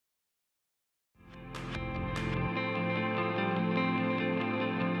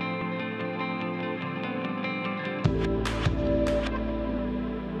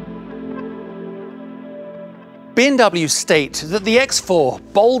BMW state that the X4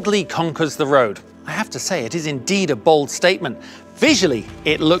 boldly conquers the road. I have to say, it is indeed a bold statement. Visually,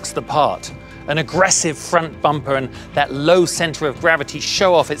 it looks the part. An aggressive front bumper and that low center of gravity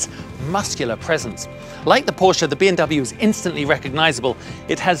show off its muscular presence. Like the Porsche, the BMW is instantly recognizable.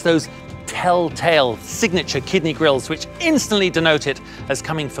 It has those telltale signature kidney grills which instantly denote it as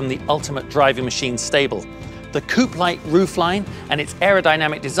coming from the ultimate driving machine stable. The coupe-like roofline and its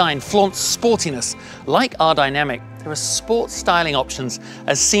aerodynamic design flaunts sportiness. Like our Dynamic, there are sport styling options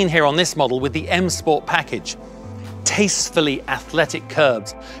as seen here on this model with the M Sport package. Tastefully athletic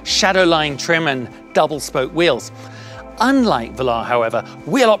curbs, shadow line trim and double spoke wheels. Unlike Velar, however,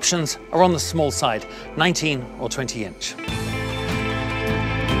 wheel options are on the small side, 19 or 20 inch.